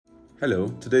Hello,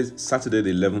 today is Saturday,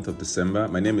 the 11th of December.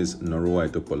 My name is Norua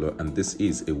Edopolo, and this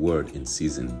is a word in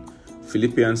season.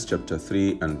 Philippians chapter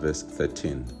 3 and verse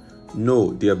 13.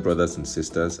 No, dear brothers and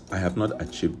sisters, I have not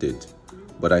achieved it,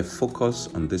 but I focus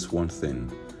on this one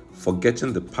thing,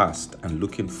 forgetting the past and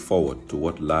looking forward to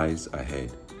what lies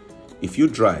ahead. If you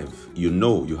drive, you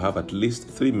know you have at least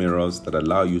 3 mirrors that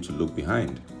allow you to look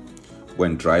behind.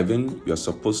 When driving, you're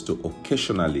supposed to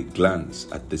occasionally glance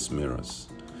at these mirrors.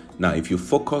 Now, if you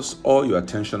focus all your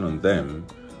attention on them,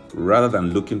 rather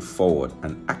than looking forward,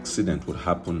 an accident will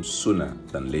happen sooner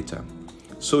than later.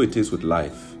 So it is with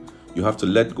life. You have to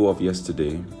let go of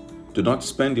yesterday. Do not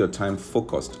spend your time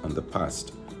focused on the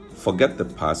past. Forget the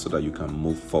past so that you can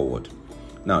move forward.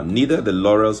 Now, neither the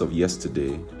laurels of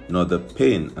yesterday nor the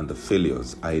pain and the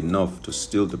failures are enough to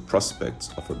steal the prospects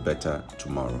of a better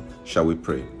tomorrow. Shall we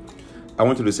pray? I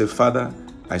want you to say, Father,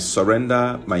 I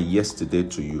surrender my yesterday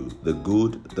to you, the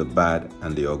good, the bad,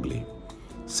 and the ugly.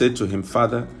 Say to him,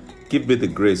 Father, give me the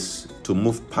grace to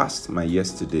move past my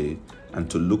yesterday and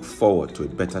to look forward to a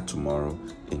better tomorrow.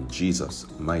 In Jesus'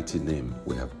 mighty name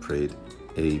we have prayed.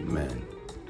 Amen.